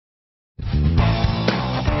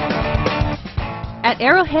At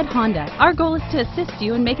Arrowhead Honda, our goal is to assist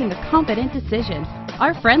you in making a confident decision.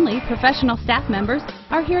 Our friendly, professional staff members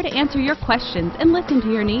are here to answer your questions and listen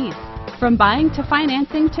to your needs. From buying to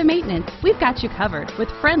financing to maintenance, we've got you covered with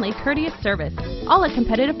friendly, courteous service, all at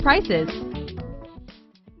competitive prices.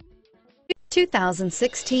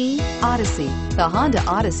 2016 Odyssey. The Honda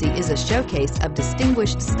Odyssey is a showcase of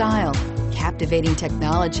distinguished style, captivating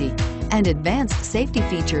technology, and advanced safety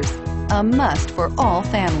features. A must for all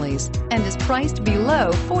families and is priced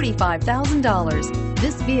below $45,000.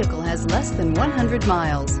 This vehicle has less than 100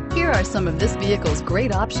 miles. Here are some of this vehicle's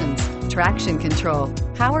great options: traction control,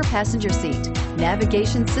 power passenger seat,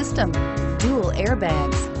 navigation system, dual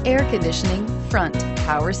airbags, air conditioning, front,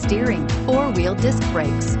 power steering, four-wheel disc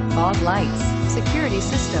brakes, fog lights, security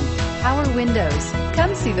system, power windows.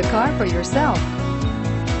 Come see the car for yourself.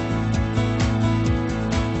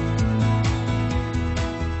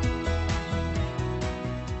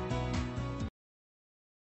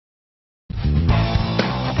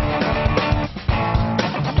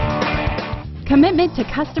 Commitment to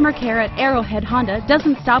customer care at Arrowhead Honda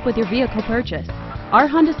doesn't stop with your vehicle purchase. Our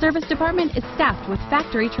Honda service department is staffed with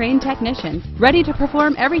factory-trained technicians ready to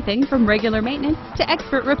perform everything from regular maintenance to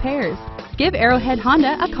expert repairs. Give Arrowhead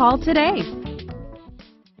Honda a call today.